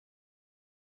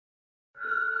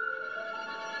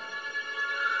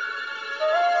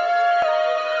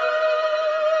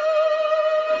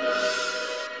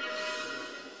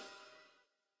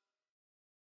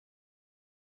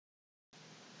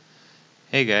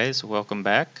Hey guys, welcome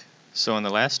back. So in the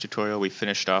last tutorial we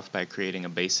finished off by creating a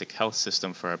basic health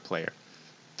system for our player.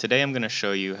 Today I'm going to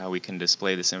show you how we can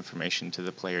display this information to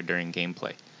the player during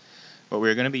gameplay. What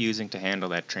we're going to be using to handle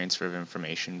that transfer of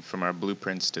information from our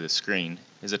blueprints to the screen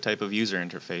is a type of user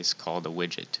interface called a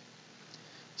widget.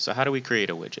 So how do we create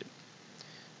a widget?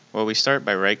 Well, we start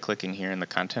by right-clicking here in the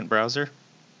content browser,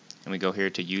 and we go here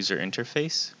to user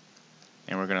interface,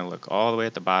 and we're going to look all the way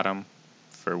at the bottom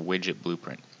for Widget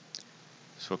Blueprint.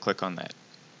 So we'll click on that.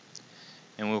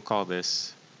 And we'll call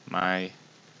this my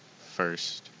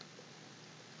first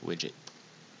widget.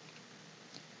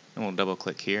 And we'll double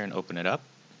click here and open it up.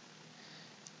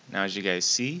 Now as you guys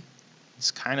see, this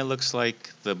kind of looks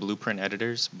like the blueprint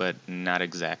editors, but not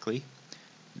exactly.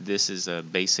 This is a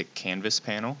basic canvas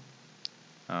panel.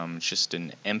 It's just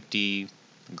an empty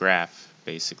graph,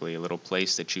 basically, a little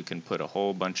place that you can put a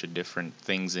whole bunch of different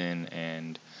things in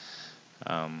and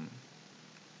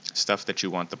stuff that you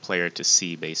want the player to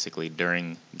see basically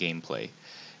during gameplay.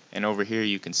 And over here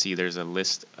you can see there's a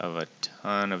list of a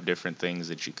ton of different things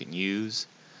that you can use,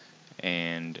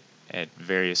 and at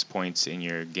various points in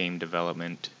your game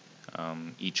development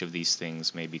each of these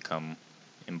things may become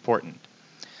important.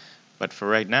 But for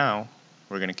right now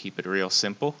we're going to keep it real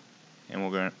simple, and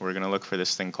we're going to look for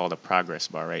this thing called a progress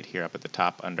bar right here up at the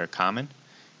top under common.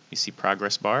 You see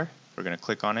progress bar? We're going to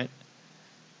click on it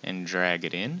and drag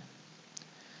it in.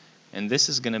 And this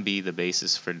is going to be the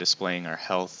basis for displaying our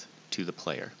health to the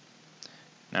player.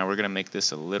 Now we're going to make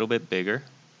this a little bit bigger.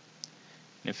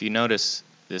 And if you notice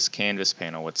this canvas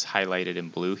panel, what's highlighted in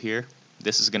blue here,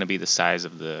 this is going to be the size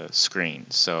of the screen.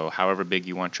 So however big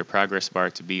you want your progress bar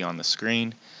to be on the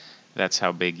screen, that's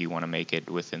how big you want to make it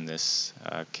within this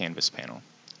canvas panel.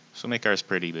 So make ours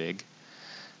pretty big,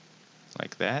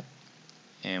 like that.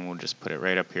 And we'll just put it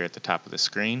right up here at the top of the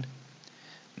screen.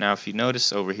 Now if you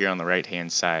notice over here on the right hand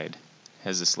side, it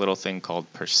has this little thing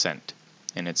called percent,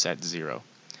 and it's at 0.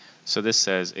 So this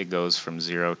says it goes from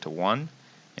 0 to 1,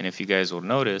 and if you guys will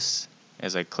notice,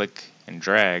 as I click and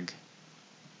drag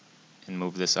and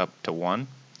move this up to 1,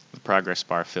 the progress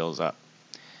bar fills up.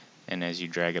 And as you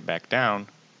drag it back down,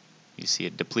 you see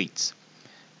it depletes.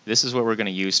 This is what we're going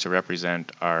to use to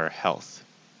represent our health.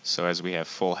 So as we have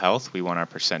full health, we want our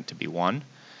percent to be 1,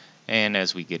 and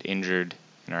as we get injured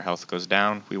and our health goes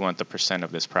down, we want the percent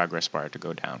of this progress bar to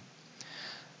go down.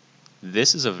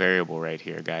 This is a variable right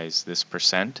here, guys, this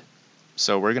percent.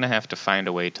 So we're going to have to find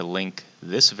a way to link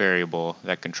this variable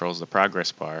that controls the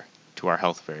progress bar to our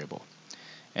health variable.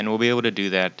 And we'll be able to do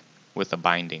that with a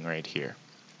binding right here.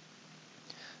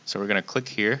 So we're going to click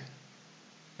here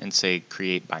and say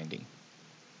create binding.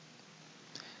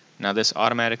 Now this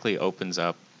automatically opens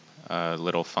up a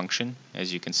little function.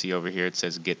 As you can see over here, it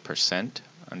says get percent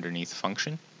underneath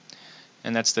function,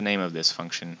 and that's the name of this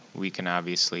function. We can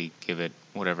obviously give it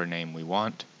whatever name we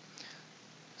want.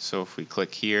 So if we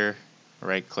click here,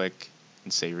 right click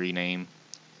and say rename,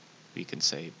 we can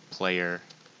say player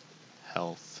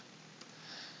health,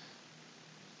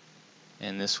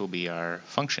 and this will be our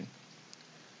function.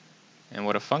 And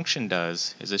what a function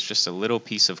does is it's just a little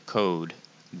piece of code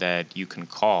that you can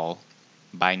call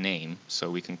by name. So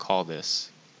we can call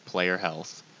this player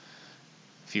health.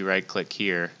 If you right click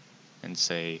here and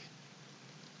say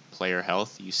player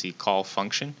health, you see call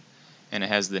function, and it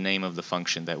has the name of the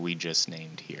function that we just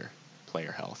named here,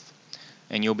 player health.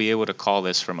 And you'll be able to call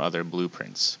this from other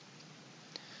blueprints,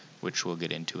 which we'll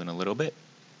get into in a little bit.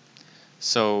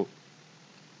 So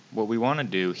what we want to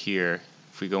do here,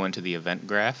 if we go into the event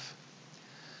graph,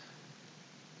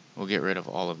 we'll get rid of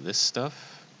all of this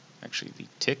stuff. Actually, the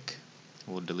tick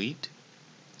we'll delete,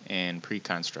 and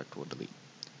pre-construct we'll delete.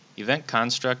 Event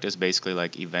construct is basically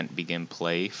like event begin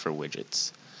play for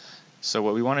widgets. So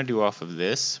what we want to do off of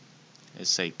this is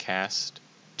say cast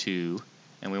to,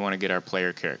 and we want to get our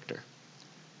player character.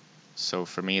 So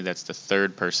for me, that's the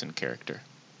third person character.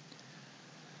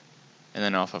 And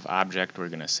then off of object, we're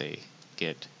going to say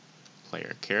get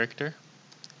player character.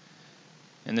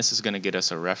 And this is going to get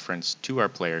us a reference to our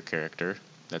player character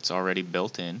that's already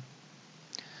built in.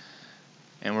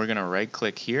 And we're going to right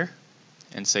click here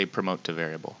and say promote to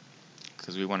variable,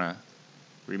 because we want to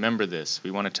remember this.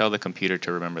 We want to tell the computer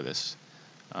to remember this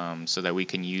so that we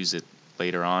can use it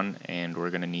later on, and we're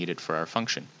going to need it for our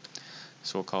function.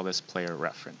 So we'll call this player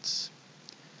reference.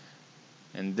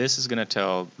 And this is going to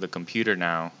tell the computer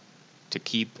now to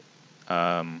keep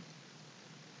a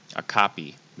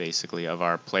copy basically of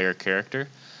our player character.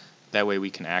 That way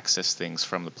we can access things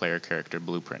from the player character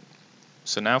blueprint.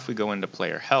 So now if we go into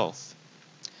player health,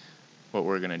 what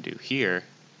we're going to do here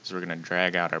is we're going to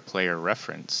drag out our player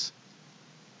reference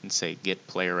and say get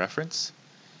player reference.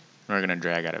 And we're going to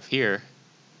drag out of here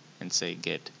and say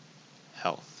get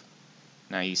health.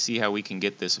 Now you see how we can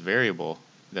get this variable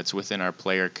that's within our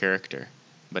player character,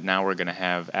 but now we're going to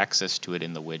have access to it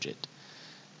in the widget.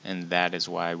 And that is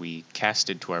why we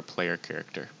casted to our player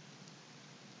character.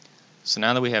 So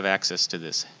now that we have access to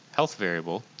this health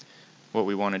variable, what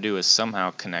we want to do is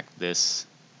somehow connect this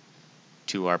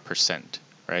to our percent,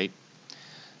 right?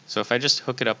 So if I just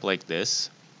hook it up like this,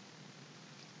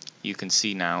 you can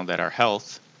see now that our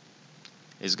health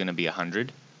is going to be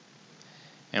 100,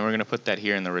 and we're going to put that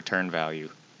here in the return value,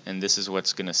 and this is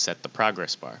what's going to set the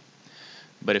progress bar.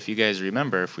 But if you guys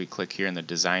remember, if we click here in the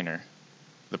designer,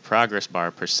 the progress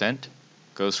bar percent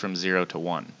goes from 0 to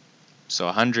 1, so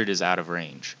 100 is out of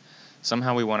range.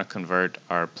 Somehow we want to convert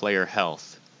our player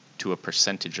health to a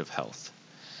percentage of health.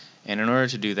 And in order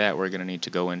to do that, we're going to need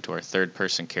to go into our third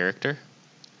person character,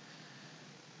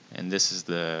 and this is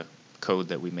the code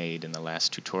that we made in the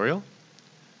last tutorial.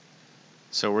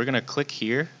 So we're going to click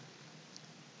here,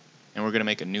 and we're going to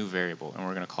make a new variable, and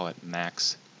we're going to call it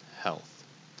max health.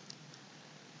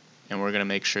 And we're going to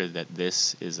make sure that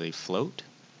this is a float.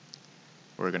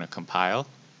 We're going to compile,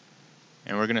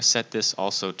 and we're going to set this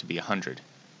also to be 100,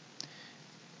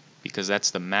 because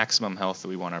that's the maximum health that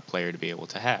we want our player to be able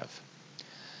to have.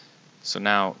 So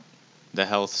now the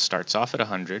health starts off at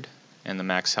 100, and the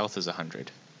max health is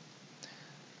 100.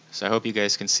 So I hope you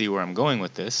guys can see where I'm going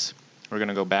with this. We're going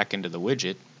to go back into the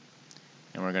widget,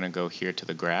 and we're going to go here to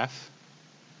the graph,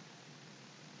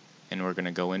 and we're going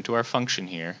to go into our function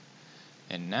here,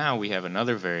 and now we have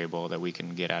another variable that we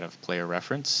can get out of player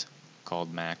reference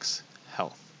called max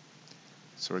health.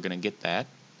 So we're going to get that,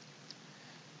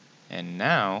 and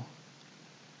now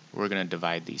we're going to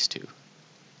divide these two.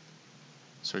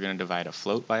 So we're going to divide a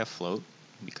float by a float,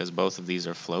 because both of these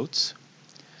are floats,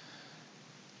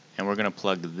 and we're going to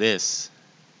plug this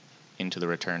into the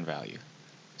return value.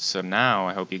 So now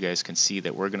I hope you guys can see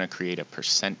that we're going to create a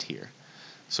percent here.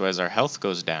 So as our health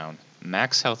goes down,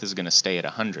 max health is going to stay at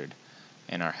 100,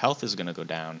 and our health is going to go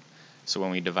down. So when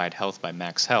we divide health by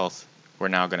max health, we're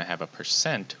now going to have a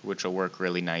percent, which will work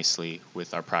really nicely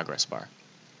with our progress bar.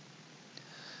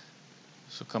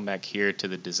 So come back here to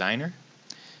the designer,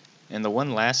 and the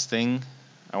one last thing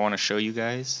I want to show you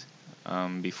guys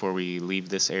before we leave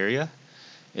this area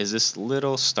is this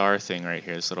little star thing right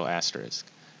here, this little asterisk.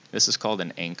 This is called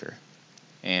an anchor,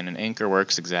 and an anchor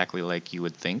works exactly like you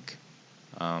would think,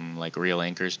 like real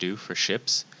anchors do for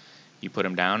ships. You put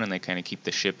them down and they kind of keep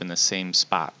the ship in the same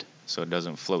spot so it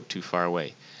doesn't float too far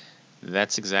away.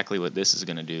 That's exactly what this is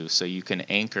going to do. So you can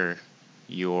anchor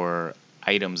your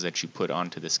items that you put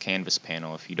onto this canvas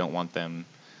panel if you don't want them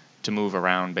to move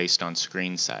around based on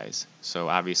screen size. So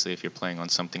obviously if you're playing on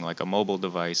something like a mobile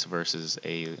device versus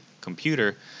a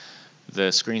computer,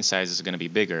 the screen size is going to be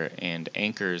bigger, and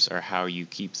anchors are how you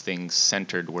keep things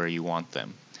centered where you want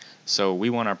them. So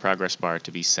we want our progress bar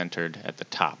to be centered at the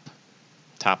top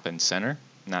and center,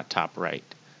 not top right.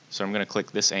 So I'm going to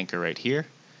click this anchor right here,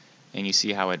 and you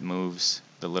see how it moves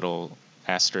the little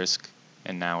asterisk,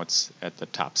 and now it's at the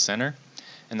top center.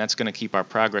 And that's going to keep our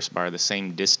progress bar the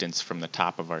same distance from the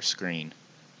top of our screen,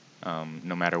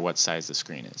 no matter what size the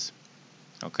screen is.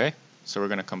 Okay, so we're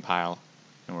going to compile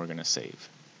and we're going to save.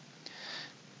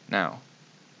 Now,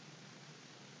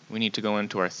 we need to go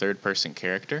into our third person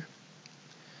character,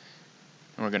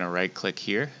 and we're going to right click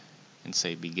here and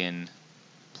say begin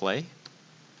play.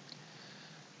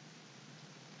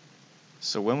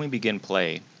 So when we begin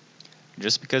play,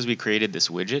 just because we created this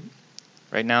widget,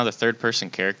 right now the third person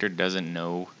character doesn't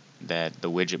know that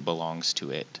the widget belongs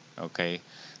to it, okay?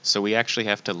 So we actually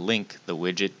have to link the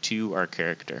widget to our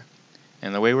character.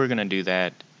 And the way we're going to do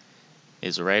that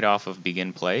is right off of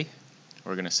begin play,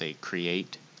 we're going to say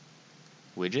create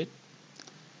widget.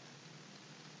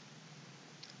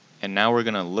 And now we're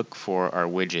going to look for our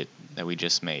widget that we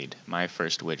just made, my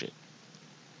first widget.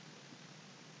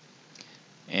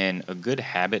 And a good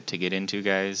habit to get into,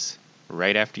 guys,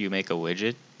 right after you make a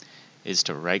widget is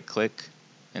to right click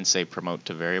and say promote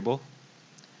to variable,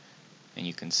 and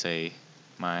you can say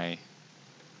my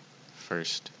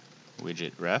first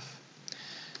widget ref,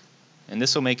 and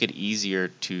this will make it easier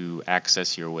to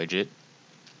access your widget.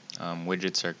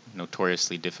 Widgets are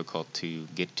notoriously difficult to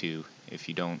get to if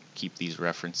you don't keep these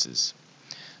references,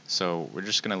 so we're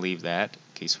just going to leave that in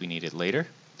case we need it later.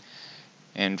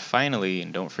 And finally,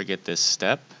 and don't forget this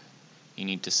step, you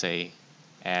need to say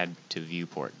add to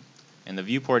viewport. And the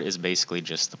viewport is basically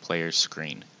just the player's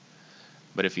screen.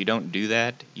 But if you don't do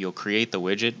that, you'll create the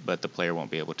widget, but the player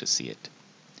won't be able to see it.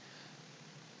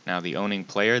 Now the owning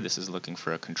player, this is looking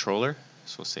for a controller,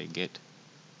 so we'll say get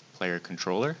player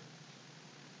controller.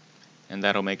 And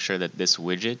that'll make sure that this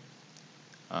widget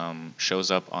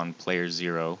shows up on player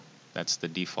 0 that's the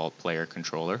default player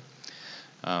controller,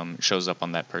 shows up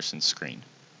on that person's screen.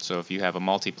 So if you have a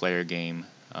multiplayer game,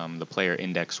 the player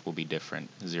index will be different,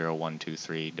 0, 1, 2,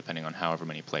 3, depending on however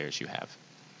many players you have.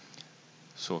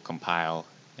 So we'll compile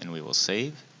and we will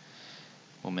save.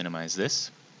 We'll minimize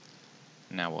this.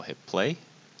 Now we'll hit play,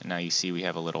 and now you see we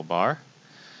have a little bar.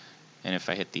 And if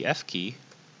I hit the F key,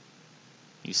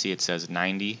 you see it says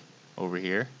 90 over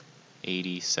here,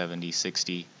 80, 70,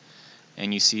 60,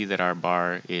 and you see that our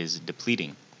bar is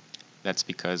depleting. That's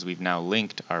because we've now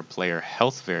linked our player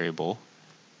health variable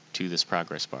to this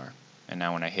progress bar. And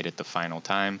now when I hit it the final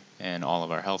time and all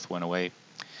of our health went away,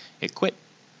 it quit.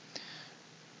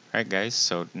 Alright guys,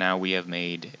 so now we have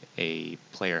made a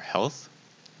player health,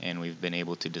 and we've been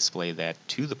able to display that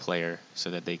to the player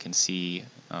so that they can see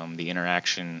the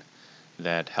interaction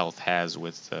that health has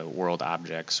with world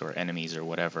objects or enemies or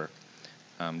whatever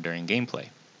during gameplay.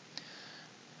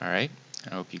 Alright,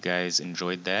 I hope you guys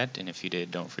enjoyed that, and if you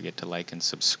did, don't forget to like and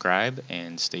subscribe,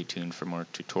 and stay tuned for more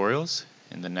tutorials.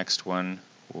 In the next one,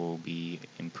 we'll be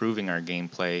improving our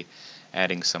gameplay,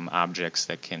 adding some objects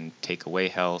that can take away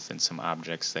health and some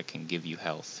objects that can give you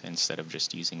health instead of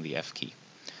just using the F key.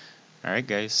 Alright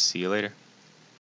guys, see you later.